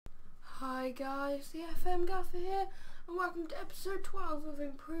Hi guys, the FM Gaffer here, and welcome to episode 12 of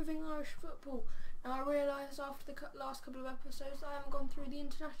Improving Irish Football. Now I realised after the last couple of episodes that I haven't gone through the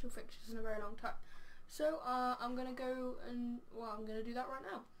international fixtures in a very long time. So I'm going to go and, I'm going to do that right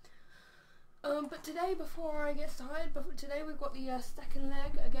now. But today, before I get started, today we've got the second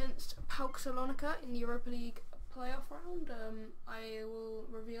leg against PAOK Salonika in the Europa League playoff round. I will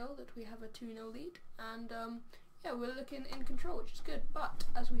reveal that we have a 2-0 lead, and yeah, we're looking in control, which is good. But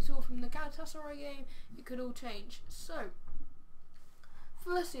as we saw from the Galatasaray game, it could all change. So,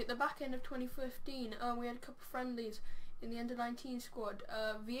 firstly, at the back end of 2015, we had a couple of friendlies in the under-19 squad.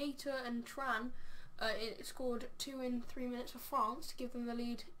 Vieira and Tran it scored 2 in 3 minutes for France to give them the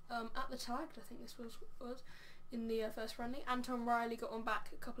lead at the tag. I think this was in the first friendly. Anton Riley got one back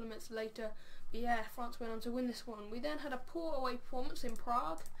a couple of minutes later. But yeah, France went on to win this one. We then had a poor away performance in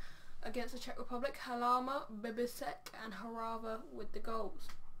Prague against the Czech Republic. Halama, Bibisek and Harava with the goals.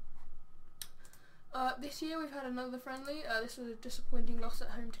 This year we've had another friendly. This was a disappointing loss at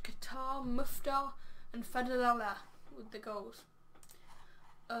home to Qatar. Muftar and Fadlallah with the goals.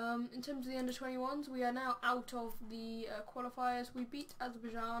 In terms of the under-21s, we are now out of the qualifiers. We beat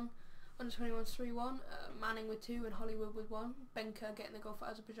Azerbaijan under-21s 3-1, Manning with 2 and Hollywood with 1. Benka getting the goal for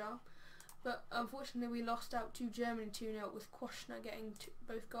Azerbaijan. But unfortunately we lost out to Germany 2-0 with Kwasna getting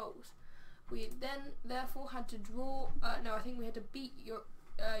both goals. We then therefore had to draw, I think we had to beat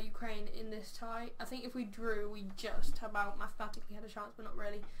Ukraine in this tie. I think if we drew, we just about mathematically had a chance, but not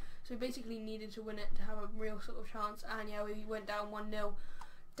really. So we basically needed to win it to have a real sort of chance, and yeah, we went down 1-0.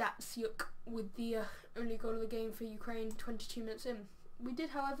 Datsyuk with the only goal of the game for Ukraine 22 minutes in. We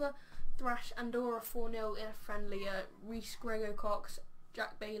did, however, thrash Andorra 4-0 in a friendly. Reece Grego Cox,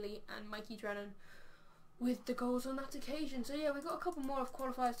 Jack Bailey and Mikey Drennan with the goals on that occasion. So yeah, we've got a couple more of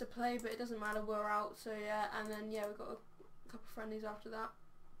qualifiers to play, but it doesn't matter, we're out. So yeah, and then yeah, we've got a couple of friendlies after that.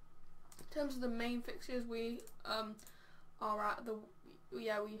 In terms of the main fixtures, we are at the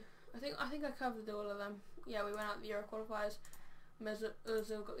I think I covered all of them. Yeah, we went out the Euro qualifiers. Mesut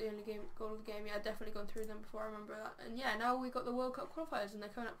Ozil got the only goal of the game. Yeah, I'd definitely gone through them before, I remember that. And yeah, now we've got the World Cup qualifiers, and they're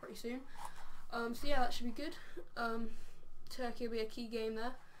coming up pretty soon. So yeah, that should be good. Turkey will be a key game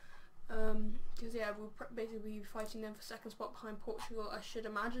there, because yeah, we'll basically be fighting them for second spot behind Portugal, I should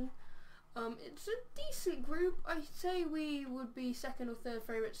imagine. It's a decent group. I'd say we would be second or third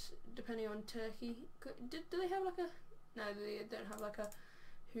favourites depending on Turkey. Do they have like a... No, they don't have like a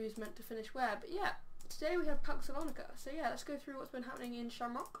who's meant to finish where, but yeah, today we have PAOK Salonika. So yeah, let's go through what's been happening in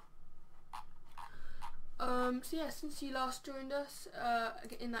Shamrock. So yeah, since you last joined us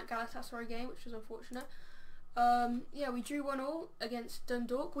in that Galatasaray game, which was unfortunate, yeah, we drew 1-1 against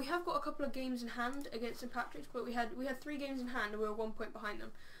Dundalk. We have got a couple of games in hand against St Patrick's, but we had 3 games in hand and we were 1 point behind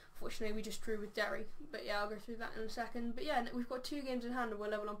them. Fortunately, we just drew with Derry, but yeah, I'll go through that in a second. But yeah, we've got 2 games in hand and we're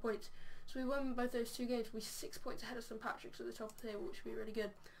level on points, so we won both those 2 games. We're 6 points ahead of St Patrick's at the top of the table, which would be really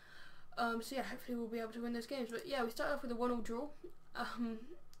good. So yeah, hopefully we'll be able to win those games. But yeah, we started off with a 1-1 draw.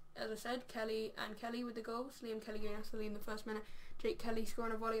 As I said, Kelly with the goals. Liam Kelly going off the lead in the first minute. Jake Kelly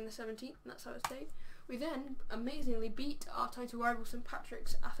scoring a volley in the 17th, and that's how it stayed. We then amazingly beat our title rival St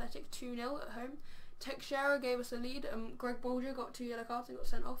Patrick's Athletic 2-0 at home. Teixeira gave us the lead, and Greg Bolger got 2 yellow cards and got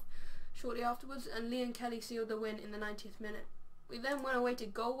sent off shortly afterwards, and Liam Kelly sealed the win in the 90th minute. We then went away to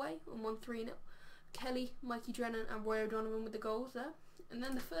Galway and won 3-0. Kelly, Mikey Drennan and Roy O'Donovan with the goals there. And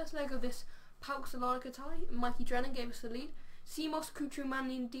then the first leg of this PAOK Salonika tie, Mikey Drennan gave us the lead. Simos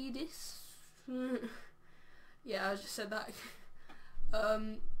Koutroumanidis. Yeah, I just said that.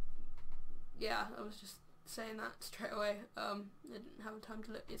 Yeah, I was just saying that straight away. I didn't have time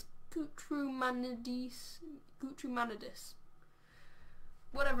to look. It's Koutroumanidis.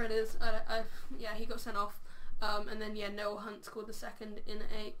 Whatever it is, yeah, he got sent off. And then yeah, Noah Hunt scored the second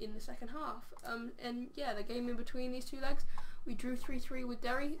in the second half. And yeah, the game in between these 2 legs, we drew 3-3 with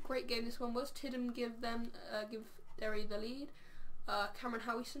Derry. Great game this one was. Tidham give Derry the lead. Cameron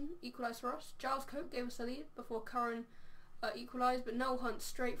Howison equalised for us. Giles Cope gave us the lead before Curran equalised, but Noel Hunt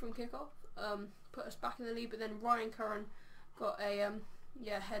straight from kickoff put us back in the lead. But then Ryan Curran got a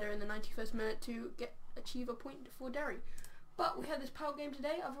header in the 91st minute to achieve a point for Derry. But we had this PAOK game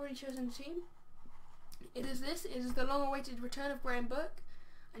today. I've already chosen the team. It is the long-awaited return of Graham Burke,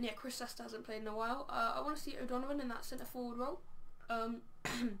 and yeah, Chris Sesta hasn't played in a while. I want to see O'Donovan in that centre forward role. And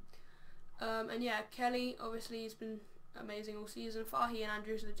yeah, Kelly obviously has been amazing all season. Fahy and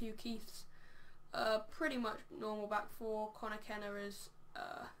Andrews are the 2 Keiths. Pretty much normal back 4. Connor Kenner is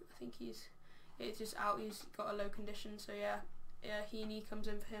I think he's just out. He's got a low condition, so yeah, Heaney comes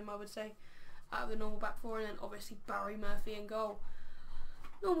in for him, I would say, out of the normal back 4, and then obviously Barry Murphy in goal.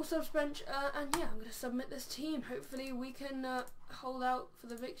 normal subs bench, and yeah, I'm going to submit this team. Hopefully we can hold out for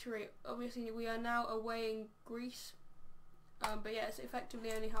the victory. Obviously we are now away in Greece, but yeah, it's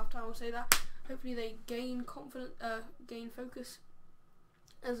effectively only half time, I'll say that. Hopefully they gain confidence, gain focus,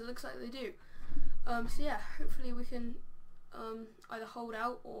 as it looks like they do. So yeah, hopefully we can either hold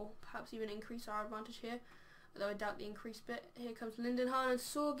out or perhaps even increase our advantage here, although I doubt the increased bit. Here comes Lindenhahn and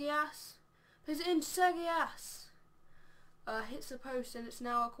Sorgias. Plays it in, Sergias. Hits the post and it's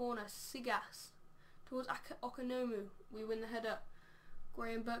now a corner. Sigas towards Okonomu. We win the header.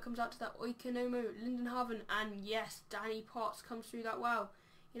 Graham Burke comes out to that Oikonomu. Lindenhaven, and yes, Danny Potts comes through that well.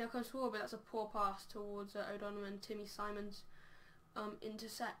 He now comes forward, but that's a poor pass towards O'Donovan and Timmy Simons.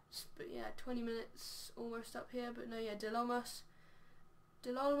 Intercepts, but yeah, 20 minutes almost up here, but no, yeah, Delolmas,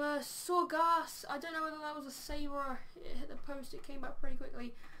 Sorgas. I don't know whether that was a save or it hit the post. It came back pretty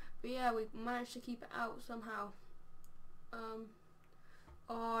quickly, but yeah, we managed to keep it out somehow.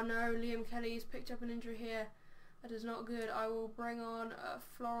 Oh no, Liam Kelly's picked up an injury here. That is not good. I will bring on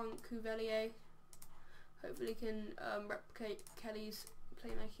Florent Cuvelier. Hopefully can replicate Kelly's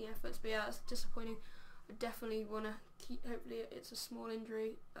playmaking efforts, but yeah, that's disappointing. I definitely want to keep, hopefully it's a small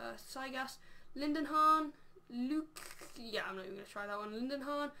injury. Sigas, Lindenhahn, Luke, yeah, I'm not even going to try that one.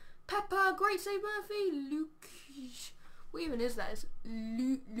 Lindenhahn, Pepper, great save Murphy, Luke, what even is that? It's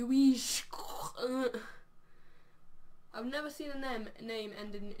Louise. I've never seen a name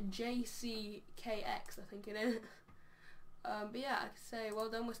end in JCKX, I think it is. But yeah, I could say well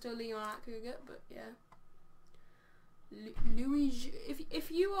done, we're still leading on aggregate, but yeah. Louis,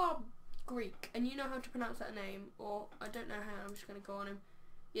 if you are Greek and you know how to pronounce that name, or I don't know how, I'm just going to go on him.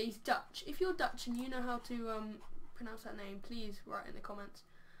 Yeah, he's Dutch. If you're Dutch and you know how to pronounce that name, please write in the comments.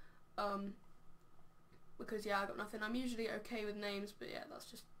 Because yeah, I got nothing. I'm usually okay with names, but yeah, that's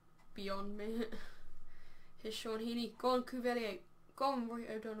just beyond me. Here's Sean Heaney. Go on, Cuvelier. Go on, Roy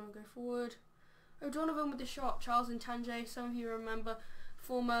O'Donovan. Go forward. O'Donovan with the shot. Charles Ntanje. Some of you remember,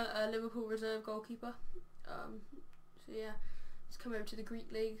 former Liverpool reserve goalkeeper. So yeah, he's come over to the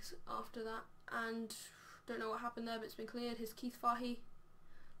Greek leagues after that, and don't know what happened there, but it's been cleared. Here's Keith Fahy.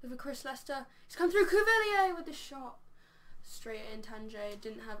 Look at Chris Lester. He's come through. Cuvelier with the shot. Straight at Ntanje.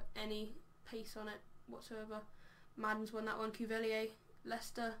 Didn't have any pace on it whatsoever. Madden's won that one. Cuvelier.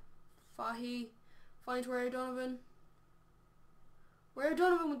 Lester. Fahy. Finds Roy O'Donovan. Roy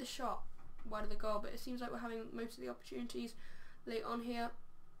O'Donovan with the shot. Wide of the goal, but it seems like we're having most of the opportunities late on here.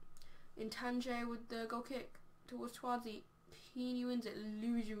 Ntanje with the goal kick towards Twadzi. Heaney wins it.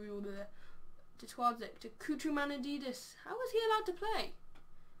 To Twadzik. To Kutumanidis. How was he allowed to play?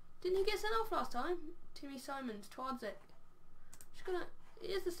 Didn't he get sent off last time? Timmy Simons. Twadzik. Just gonna.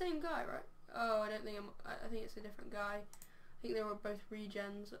 It is the same guy, right? Oh, I don't think I think it's a different guy. I think they were both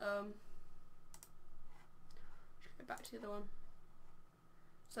regens. Back to the other one.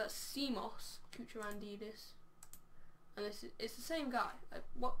 So that's Simos Kucherandidis, and it's the same guy. Like,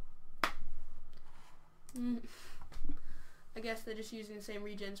 what? I guess they're just using the same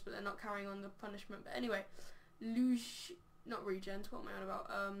regens, but they're not carrying on the punishment. But anyway, not regens. What am I on about?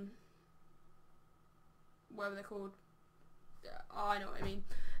 Whatever they're called. Oh, I know what I mean.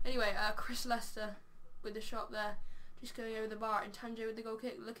 Anyway, Chris Lester with the shot there. Just going over the bar, and Ntanje with the goal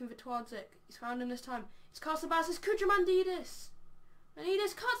kick, looking for Twadzik. He's found him this time. It's Karsabas, it's Kudramandidis.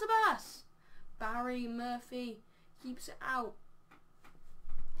 Manidis, Karsabas. Barry Murphy keeps it out.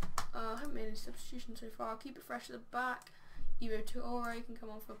 I haven't made any substitutions so far. I'll keep it fresh at the back. Ivo Toure can come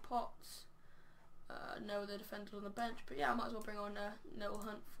on for Potts. No other defenders on the bench, but yeah, I might as well bring on Noel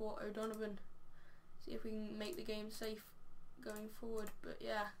Hunt for O'Donovan. See if we can make the game safe going forward, but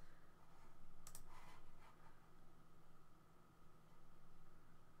yeah.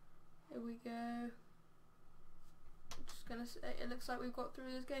 Here we go. Just gonna say, it looks like we've got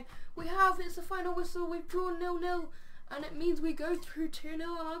through this game. We have, it's the final whistle, we've drawn 0-0, and it means we go through 2-0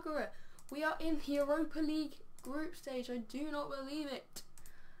 on aggregate. We are in the Europa League group stage, I do not believe it.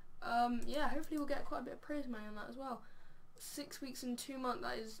 Yeah, hopefully we'll get quite a bit of praise money on that as well. 6 weeks and 2 months,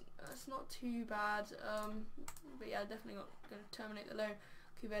 that's not too bad. But yeah, definitely not going to terminate the loan.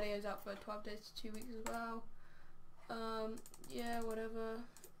 Cuvelier is out for 12 days to 2 weeks as well. Yeah, whatever.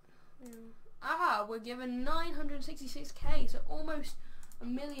 We're given 966k, so almost a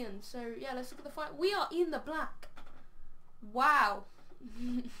million. So yeah, let's look at the fight. We are in the black. Wow.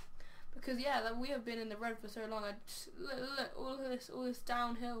 Because yeah, we have been in the red for so long. Look, all this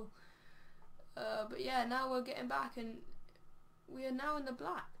downhill. But yeah, now we're getting back, and we are now in the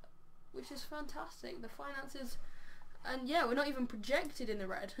black, which is fantastic. The finances, and yeah, we're not even projected in the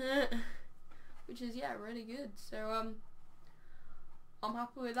red, which is yeah really good. So I'm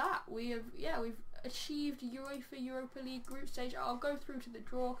happy with that. We've achieved UEFA Europa League group stage. I'll go through to the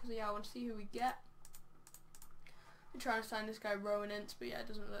draw because I want to see who we get. I'm trying to sign this guy Rowan Ince, but it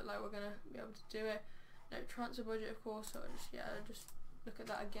doesn't look like we're gonna be able to do it. No transfer budget, of course. So I'll just look at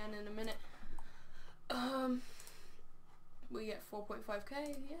that again in a minute. We get 4.5k,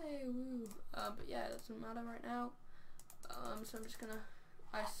 yay, woo. But it doesn't matter right now. So I'm just gonna.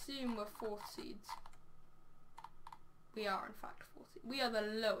 I assume we're 4th seeds. We are in fact 4th seed. We are the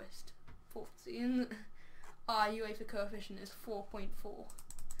lowest 4th seed. Our UEFA coefficient is 4.4,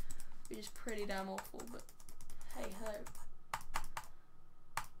 which is pretty damn awful. But hey ho.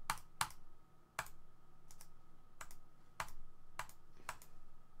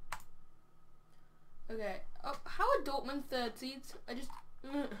 Okay. Oh, how are Dortmund 3rd seeds? I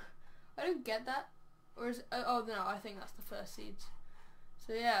don't get that. Or is it, oh no, I think that's the 1st seeds.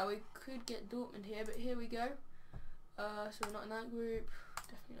 So yeah, we could get Dortmund here, but here we go. So we're not in that group.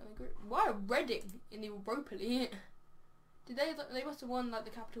 Definitely not in the group. Why are Reading in the Europa League? Did they must have won like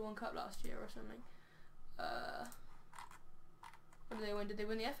the Capital One Cup last year or something. What did they win? Did they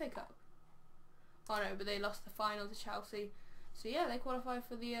win the FA Cup? Oh no, but they lost the final to Chelsea. So yeah, they qualified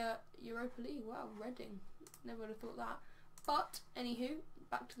for the Europa League. Wow, Reading. Never would have thought that. But anywho,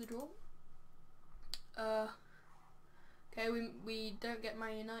 back to the draw. Okay, we don't get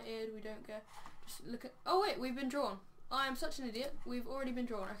Man United. We don't get. Just look at. Oh wait, we've been drawn. I am such an idiot. We've already been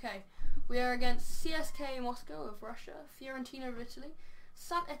drawn. Okay, we are against CSK Moscow of Russia, Fiorentina of Italy,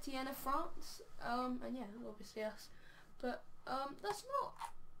 Saint Etienne of France, and yeah, obviously us. But that's not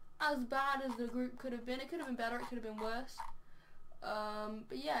as bad as the group could have been. It could have been better. It could have been worse.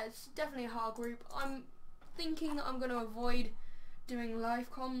 But yeah, it's definitely a hard group. I'm thinking that I'm going to avoid doing live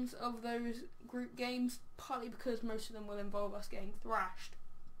comms of those group games, partly because most of them will involve us getting thrashed.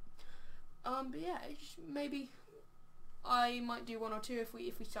 But yeah, maybe I might do 1 or 2 if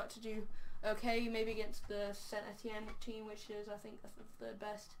we start to do okay. Maybe against the Saint Etienne team, which is I think that's the 3rd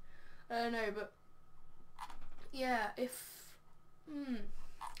best. I don't know, but yeah,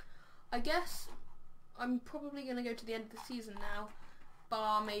 I guess I'm probably going to go to the end of the season now,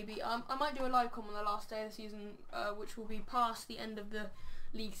 bar maybe. I might do a live com on the last day of the season, which will be past the end of the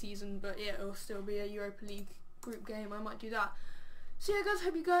league season, but yeah, it'll still be a Europa League group game. I might do that. So yeah guys,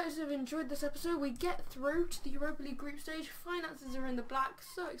 hope you guys have enjoyed this episode. We get through to the Europa League group stage. Finances are in the black,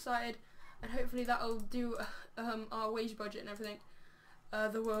 so excited, and hopefully that'll do our wage budget and everything.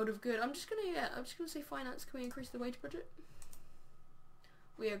 The world of good. I'm just gonna say finance. Can we increase the wage budget?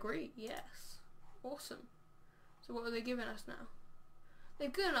 We agree. Yes. Awesome. So what are they giving us now?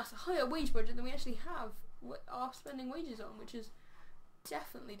 They've given us a higher wage budget than we actually have our spending wages on, which is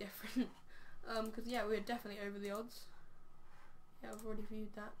definitely different. Because yeah, we're definitely over the odds. Yeah, I've already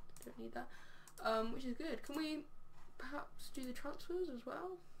viewed that. Don't need that. Which is good. Can we perhaps do the transfers as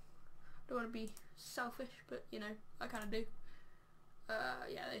well? Don't want to be selfish, but you know, I kind of do.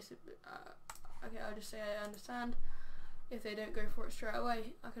 Yeah, they said. Okay, I'll just say I understand. If they don't go for it straight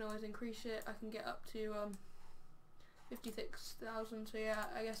away, I can always increase it. I can get up to 56,000. So yeah,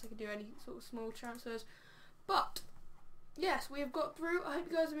 I guess I could do any sort of small transfers. But yes, we have got through. I hope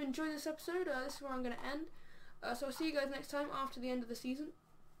you guys have enjoyed this episode. This is where I'm going to end. So I'll see you guys next time after the end of the season.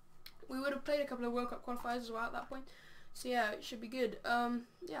 We would have played a couple of World Cup qualifiers as well at that point. So yeah, it should be good.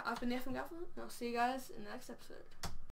 Yeah, I've been the FM Gaffer, and I'll see you guys in the next episode.